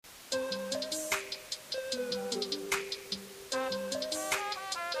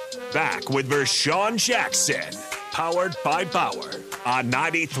Back with Vershawn Jackson. Powered by Bauer. On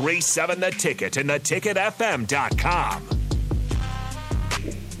 93.7 The Ticket and theticketfm.com.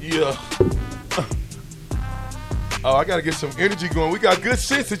 Yeah. Oh, I got to get some energy going. We got good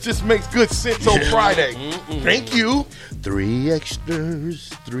sense. It just makes good sense on Friday. Thank you. 3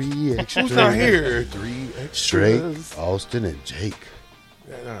 extras. Who's not here? 3 extras. Straight, Austin, and Jake.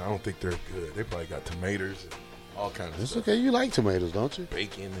 I don't think they're good. They probably got tomatoes and all kinds of It's stuff. okay. You like tomatoes, don't you?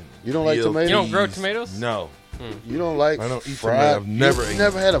 Bacon and You don't like BLTs. tomatoes? You don't grow tomatoes? No. You don't like I don't eat fried? tomatoes. I've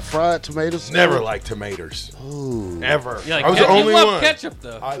Never had a fried tomato salad? Never liked tomatoes. Ooh. Ever. You like I was the ketchup? only You love one. ketchup,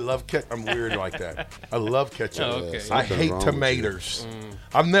 though. I love ketchup. I'm weird like that. I love ketchup. Oh, okay. I Something hate wrong with you. tomatoes.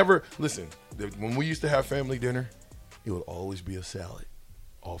 I've never, listen, when we used to have family dinner, it would always be a salad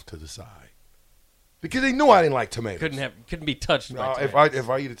off to the side. Because they knew I didn't like tomatoes. Couldn't be touched by No, tomatoes. if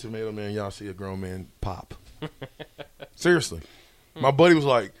I eat a tomato, man, y'all see a grown man pop. Seriously. My buddy was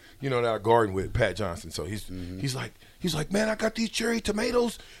like, that I garden with Pat Johnson. So he's like, man, I got these cherry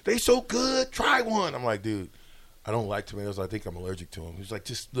tomatoes. They so good. Try one. I'm like, dude, I don't like tomatoes. I think I'm allergic to them. He's like,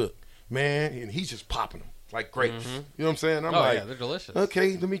 just look, man, and he's just popping them like grapes. You know what I'm saying? I'm like, yeah, they're delicious.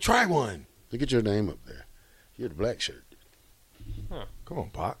 okay, let me try one. Look at your name up there. You're the black shirt. Come on,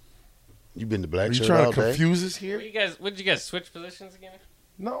 Pop. You been the black Are you shirt trying all to day? confuse us here? What did you guys switch positions again?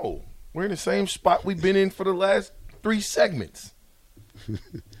 No, we're in the same spot we've been in for the last 3 segments.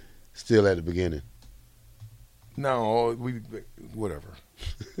 Still at the beginning. No, whatever.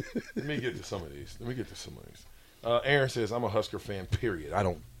 Let me get to some of these. Aaron says, I'm a Husker fan, period. I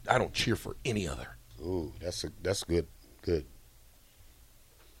don't cheer for any other. Ooh, that's good. Good.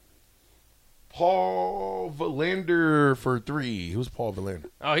 Paul Verlander for 3. Who's Paul Verlander?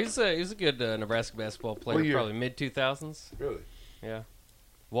 Oh, he's a good Nebraska basketball player. What year? Probably mid 2000s. Really? Yeah,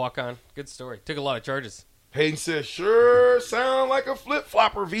 walk on. Good story. Took a lot of charges. Hayden says, sure sound like a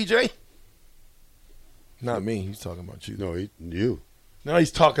flip-flopper, VJ. Not me. He's talking about you. No, you. Now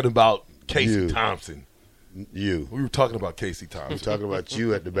he's talking about Casey You. Thompson. You. We were talking about Casey I'm Thompson. talking about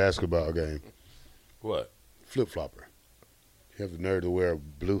you at the basketball game. What? Flip-flopper. You have the nerve to wear a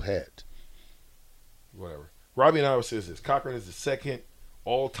blue hat. Whatever. Robbie and Iowa says this. Cochran is the second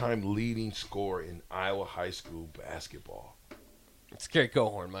all-time leading scorer in Iowa high school basketball. It's Gary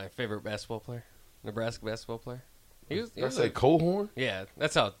Cohorn, my favorite basketball player, Nebraska basketball player. He Did I was say Cohorn? yeah,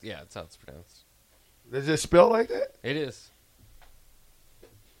 that's how it's pronounced. Does it spell like that? It is.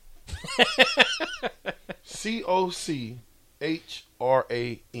 Cochran.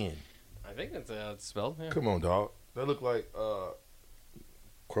 I think that's how it's spelled. Yeah. Come on, dog. That look like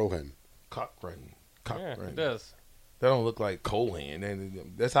Crohan. Cochran. Yeah, it does. That don't look like Cohan.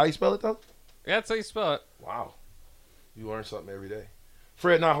 And that's how you spell it, though? Yeah, that's how you spell it. Wow. You learn something every day.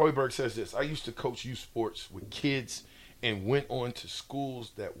 Fred Nahoyberg says this. I used to coach youth sports with kids and went on to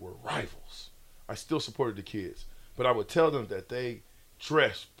schools that were rivals. I still supported the kids, but I would tell them that they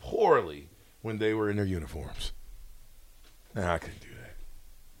dressed poorly when they were in their uniforms. Nah, I couldn't do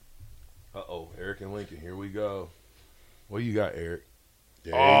that. Uh-oh, Eric and Lincoln, here we go. What do you got, Eric?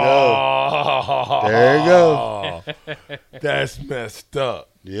 There you go. There you go. That's messed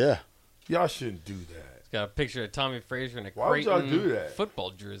up. Yeah. Y'all shouldn't do that. It's got a picture of Tommy Frazier in a Why would y'all Creighton do that? football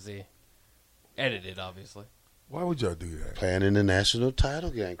jersey. Edited, obviously. Why would y'all do that? Playing in the national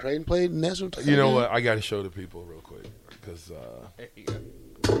title game. Creighton played the national title You know game. what? I got to show the people real quick because There you go.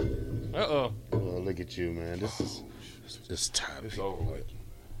 Uh-oh. Oh, look at you, man. This is just time. it's over with.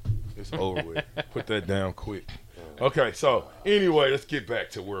 It's over with. Put that down quick. Okay, so anyway, let's get back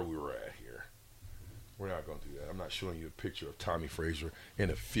to where we were at here. We're not going to do that. I'm not showing you a picture of Tommy Frazier in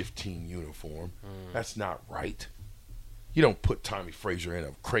a 15 uniform. That's not right. You don't put Tommy Frazier in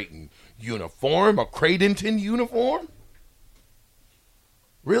a Creighton uniform, a Creighton uniform.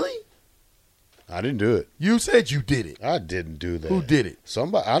 Really? I didn't do it. You said you did it. I didn't do that. Who did it?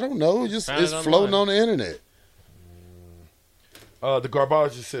 Somebody. I don't know. It's Found it floating online. on the internet. The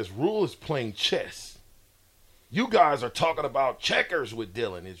garbologist says, Rule is playing chess. You guys are talking about checkers with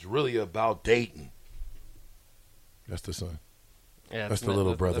Dylan. It's really about Dayton. That's the son. Yeah, That's the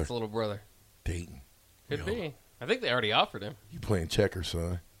little brother. That's the little brother. Dayton. Could Yo, be. I think they already offered him. You playing checkers,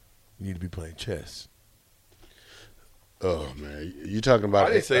 son. You need to be playing chess. Oh man, you talking about?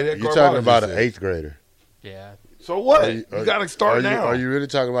 I didn't say that. You're talking about an Garbologist said. 8th grader. Yeah. So what? Are You got to start now. Are you really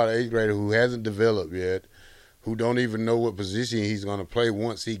talking about an 8th grader who hasn't developed yet, who don't even know what position he's going to play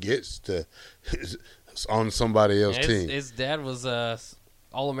once he gets to on somebody else's team? His dad was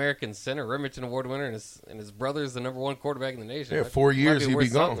All-American center, Remington Award winner, and his brother's the #1 quarterback in the nation. Yeah, That 4 might years he'd be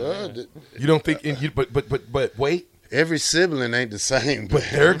worth gone. something. You don't think? But wait. Every sibling ain't the same. But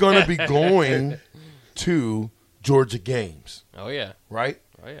they're going to be going to Georgia games, Oh yeah. right?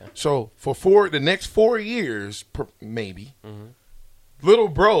 Oh, yeah. So for the next 4 years, maybe, little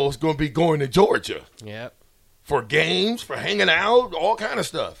bro's going to be going to Georgia Yep. for games, for hanging out, all kind of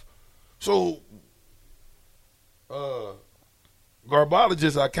stuff. So,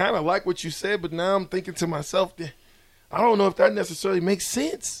 Garbologist, I kind of like what you said, but now I'm thinking to myself, I don't know if that necessarily makes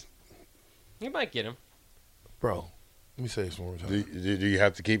sense. You might get him. Bro, let me say this one more time. Do you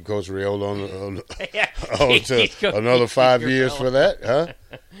have to keep Coach Raiola on He's to gonna another keep 5 your years fella. for that,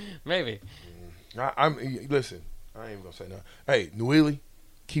 huh? Maybe. Listen, I ain't even going to say nothing. Hey, Newely,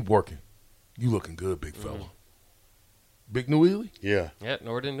 keep working. You looking good, big fella. Big Newely? Yeah. Yeah,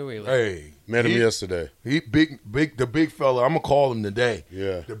 Norden New England. Hey. Met him yesterday. The big fella, I'm going to call him today.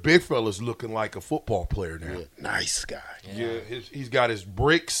 Yeah. The big fella's looking like a football player now. Yeah. Nice guy. Yeah, he's got his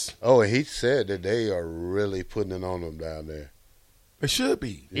bricks. Oh, and he said that they are really putting it on him down there. It should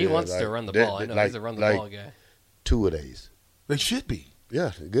be. He wants to run the ball. I know he's a run the ball guy. 2 of days. They should be.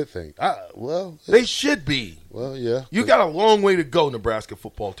 Yeah, good thing. They should be. Well, yeah. You got a long way to go, Nebraska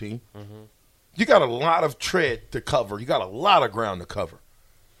football team. You got a lot of tread to cover. You got a lot of ground to cover.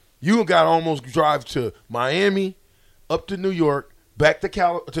 You got to almost drive to Miami, up to New York, back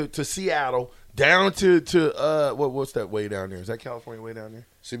to Seattle, down to what's that way down there? Is that California way down there?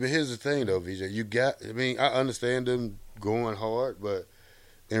 See, but here's the thing, though, VJ. I understand them going hard, but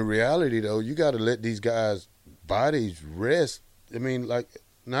in reality, though, you got to let these guys' bodies rest. I mean,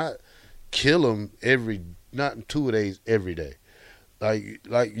 not kill them not 2 days every day.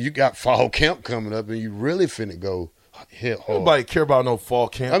 Like you got fall camp coming up, and you really finna go hit hard. Nobody care about no fall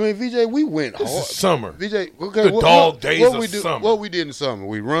camp. I mean, VJ, we went This hard. is summer. VJ, okay, The dog days of summer. What we did in the summer?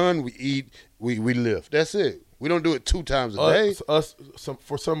 We run, we eat, we lift. That's it. We don't do it 2 times a day.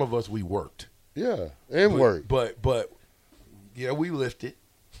 For some of us, we worked. Yeah, and work. But yeah, we lifted,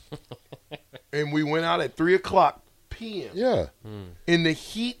 and we went out at 3:00 p.m. Yeah, in the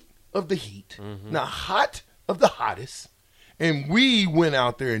heat of the heat, now hot of the hottest, and we went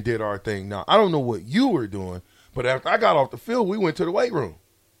out there and did our thing. Now I don't know what you were doing, but after I got off the field, we went to the weight room.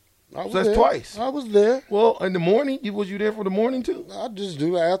 That's twice. I was there. Well, in the morning, was you there for the morning too? I just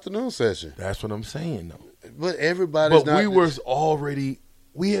do the afternoon session. That's what I'm saying, though. But everybody's not.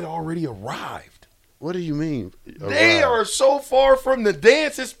 We had already arrived. What do you mean? They are so far from the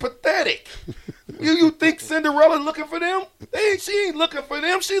dance, it's pathetic. You think Cinderella looking for them? She ain't looking for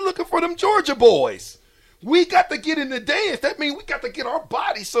them. She looking for them Georgia boys. We got to get in the dance. That means we got to get our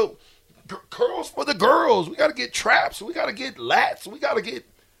bodies. So curls for the girls. We got to get traps. We got to get lats. We got to get.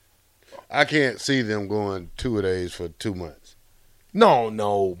 I can't see them going 2 days for 2 months.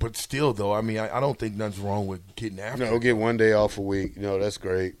 No, but still though, I mean, I don't think nothing's wrong with getting after. No, get 1 day off a week. That's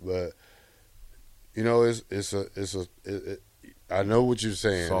great, but I know what you're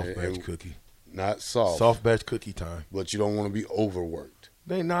saying. Soft batch cookie, not soft. Soft batch cookie time. But you don't want to be overworked.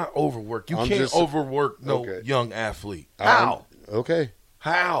 They not overworked. You can't overwork young athlete. How? Okay.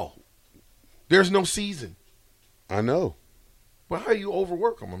 How? There's no season. I know. But how you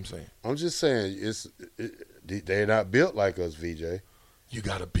overwork them? I'm saying. I'm just saying they're not built like us, VJ. You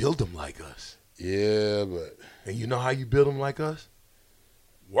got to build them like us. Yeah, but and you know how you build them like us?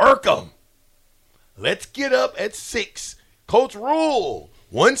 Work them. Let's get up at 6. Coach Rule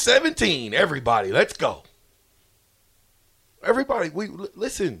 117. Everybody, let's go. Everybody,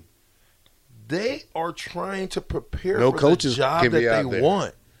 listen. They are trying to prepare for the job that they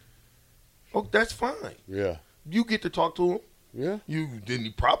want. Oh, that's fine. Yeah. You get to talk to them. Yeah. You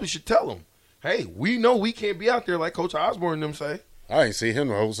probably should tell them, hey, we know we can't be out there like Coach Osborne and them say. I ain't see him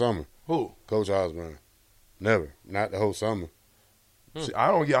the whole summer. Who? Coach Osborne. Never. Not the whole summer. See, I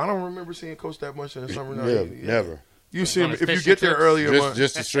don't remember seeing Coach that much in the summer. Never. You see him if you get there earlier.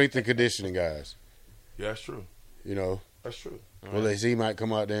 Just the strength and conditioning guys. Yeah, that's true. That's true. Well, he might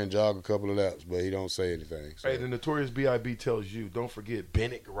come out there and jog a couple of laps, but he don't say anything. So. Hey, the Notorious B.I.B. tells you, don't forget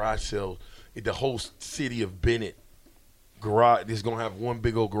Bennett Garage Sale. The whole city of Bennett garage is gonna have one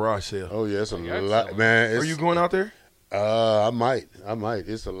big old garage sale. Oh yeah, it's a lot, man. Are you going out there? I might.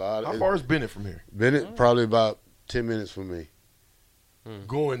 It's a lot. How far is Bennett from here? Bennett probably about 10 minutes from me.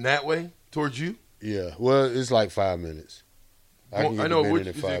 Going that way towards you? Yeah. Well, it's like 5 minutes. I know. Which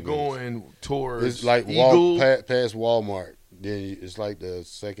is it going towards? It's like past Walmart. Then it's like the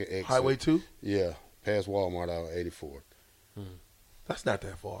second exit. Highway 2? Yeah, past Walmart out 84. That's not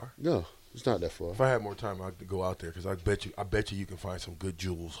that far. No, it's not that far. If I had more time, I'd go out there because I bet you can find some good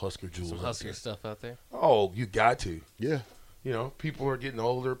jewels, Husker jewels. Some Husker stuff out there. Oh, you got to. Yeah. People are getting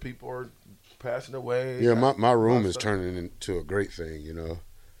older. People are passing away. Yeah, my room is turning into a great thing. You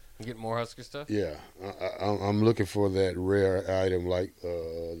get more Husker stuff? Yeah, I'm looking for that rare item like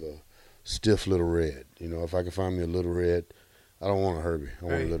the stiff little red. If I can find me a little red, I don't want a Herbie. I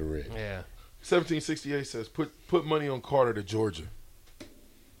want Hey. a Little Red. Yeah. 1768 says put money on Carter to Georgia.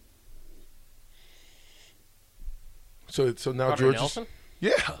 So now Carter Georgia. Nelson?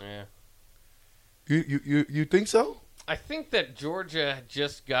 Yeah. Yeah. You think so? I think that Georgia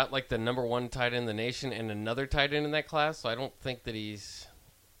just got like the number 1 tight end in the nation and another tight end in that class, so I don't think that he's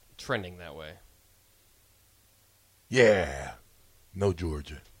trending that way. Yeah. No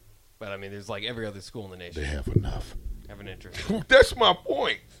Georgia. But I mean, there's like every other school in the nation They have enough. have an interest. That's my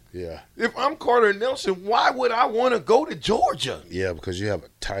point. Yeah. If I'm Carter Nelson, why would I want to go to Georgia? Yeah, because you have a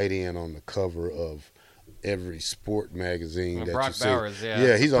tight end on the cover of every sport magazine Well, that Brock you see. Bowers, yeah,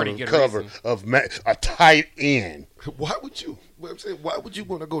 yeah, he's on pretty the good cover reason. of a tight end. Why would you? What I'm saying, why would you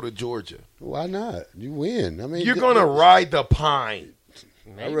want to go to Georgia? Why not? You win. I mean, You're gonna ride the pine,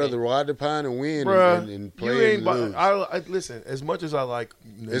 Maybe. I'd rather ride the pine and win bruh. and You play ain't. and lose. I listen. As much as I like,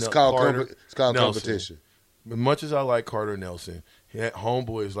 It's called Carter it's called Nelson, competition. As much as I like Carter Nelson, that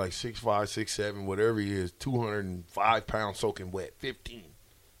homeboy is like 6'5", 6'7", whatever he is, 205 pounds soaking wet, 15.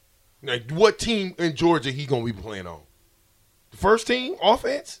 Like, what team in Georgia he gonna be playing on? The first team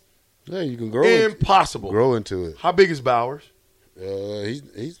offense? Yeah, you can grow Impossible. grow into it. How big is Bowers?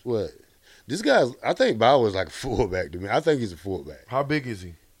 He's what? This guy's. I think Bauer's like a fullback to me. I think he's a fullback. How big is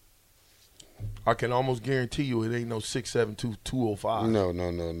he? I can almost guarantee you it ain't no 6'7", 205.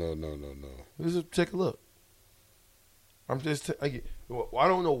 No. Let's take a look. I'm just. I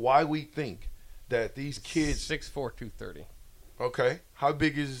don't know why we think that these kids. 6'4", 230. Okay, how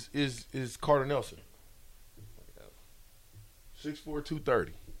big is Carter Nelson? 6'4",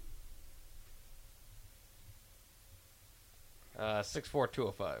 230. 6'4",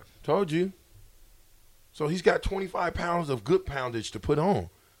 205. Told you. So he's got 25 pounds of good poundage to put on.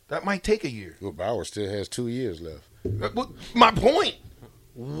 That might take a year. Well, Bauer still has 2 years left. My point.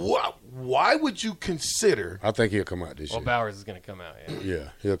 Why would you consider? I think he'll come out this Well, year. Bowers is going to come out, yeah. Yeah,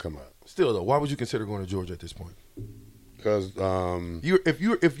 he'll come out Still though, why would you consider going to Georgia at this point? because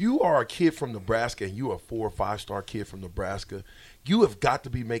If you are a kid from Nebraska and you're a 4 or 5 star kid from Nebraska, you have got to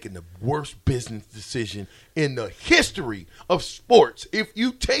be making the worst business decision in the history of sports if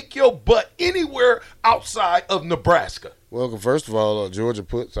you take your butt anywhere outside of Nebraska. well, first of all, Georgia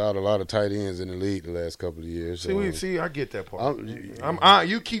puts out a lot of tight ends in the league the last couple of years. See, I get that part.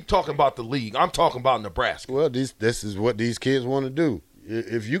 You keep talking about the league. I'm talking about Nebraska. Well, this is what these kids want to do.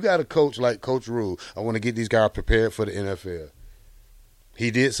 If you got a coach like Coach Rule, I want to get these guys prepared for the NFL. He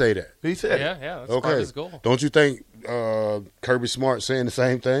did say that. He said, Yeah, that's part of Okay. his goal. Don't you think Kirby Smart saying the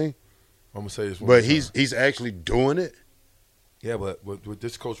same thing? I'm gonna say this one But more time. he's actually doing it. Yeah, but with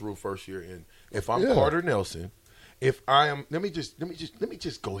this Coach Rule first year, and if I'm Yeah. Carter Nelson, if I am, let me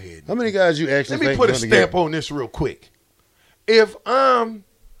just go ahead. How many guys you actually Let me think put a gonna stamp get? on this real quick. If I'm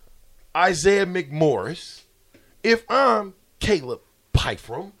Isaiah McMorris, if I'm Caleb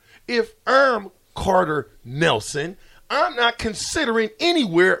Pyfrom, if I'm Carter Nelson, I'm not considering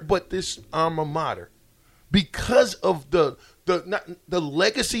anywhere but this alma mater because of the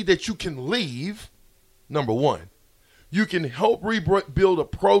legacy that you can leave. Number one, you can help rebuild a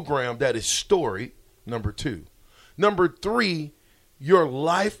program that is storied. Number two. Number three, your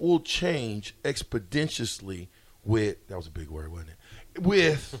life will change exponentially with, that was a big word, wasn't it?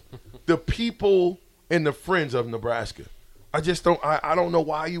 With the people and the friends of Nebraska. I just don't, I don't know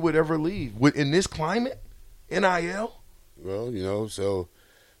why you would ever leave. In this climate, NIL? Well, so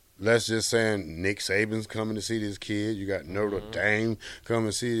let's just say Nick Saban's coming to see this kid. You got Notre Dame coming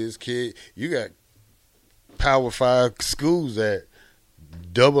to see this kid. You got Power 5 schools that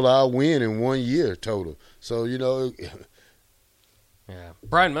double our win in 1 year total. So, Yeah.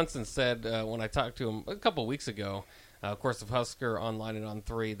 Brian Munson said when I talked to him a couple weeks ago, of course, of Husker Online and On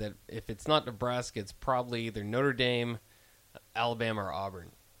 3, that if it's not Nebraska, it's probably either Notre Dame, Alabama, or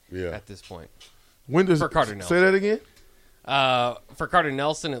Auburn at this point. When does For Carter Nelson. Say that again? For Carter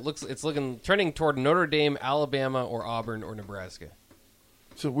Nelson, it's looking trending toward Notre Dame, Alabama, or Auburn, or Nebraska.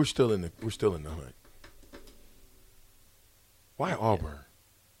 So we're still in the hunt. Why Auburn?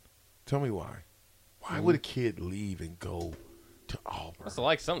 Tell me why. Why would a kid leave and go to Auburn? Must have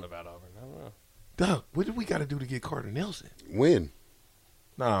liked something about Auburn. I don't know. Doug, what do we got to do to get Carter Nelson? win.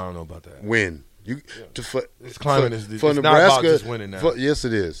 No, I don't know about that. Win. This climate is for it's Nebraska. not about just winning now. Yes,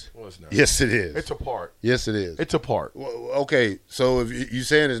 it is. Well, it's not. Yes, it is. It's a part. Yes, it is. It's a part. Well, okay, so if you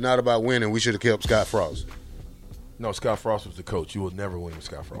saying it's not about winning, we should have kept Scott Frost. No, Scott Frost was the coach. You will never win with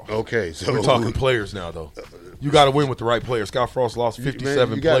Scott Frost. Okay, so We're talking players now, though. You got to win with the right players. Scott Frost lost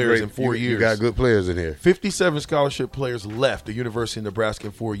 57 you got players great- in 4 years. You got good players in here. 57 scholarship players left the University of Nebraska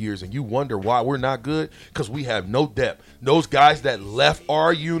in 4 years, and you wonder why we're not good? Because we have no depth. Those guys that left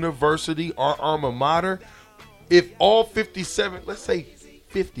our university, our alma mater, If all 57, let's say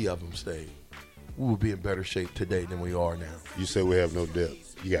 50 of them stayed, we would be in better shape today than we are now. You said we have no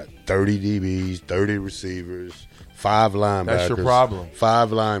depth. You got 30 DBs, 30 receivers, 5 linebackers. That's your problem. 5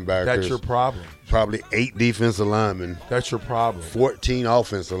 linebackers. That's your problem. Probably 8 defensive linemen. That's your problem. 14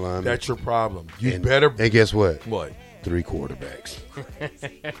 offensive linemen. That's your problem. You and, better. And guess what? What? 3 quarterbacks.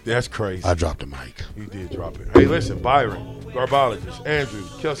 That's crazy. I dropped the mic. You did drop it. Hey, listen, Byron, Garbologist, Andrew,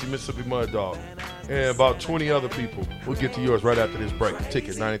 Kelsey, Mississippi Mud Dog, and about 20 other people. We'll get to yours right after this break.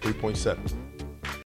 Ticket 93.7.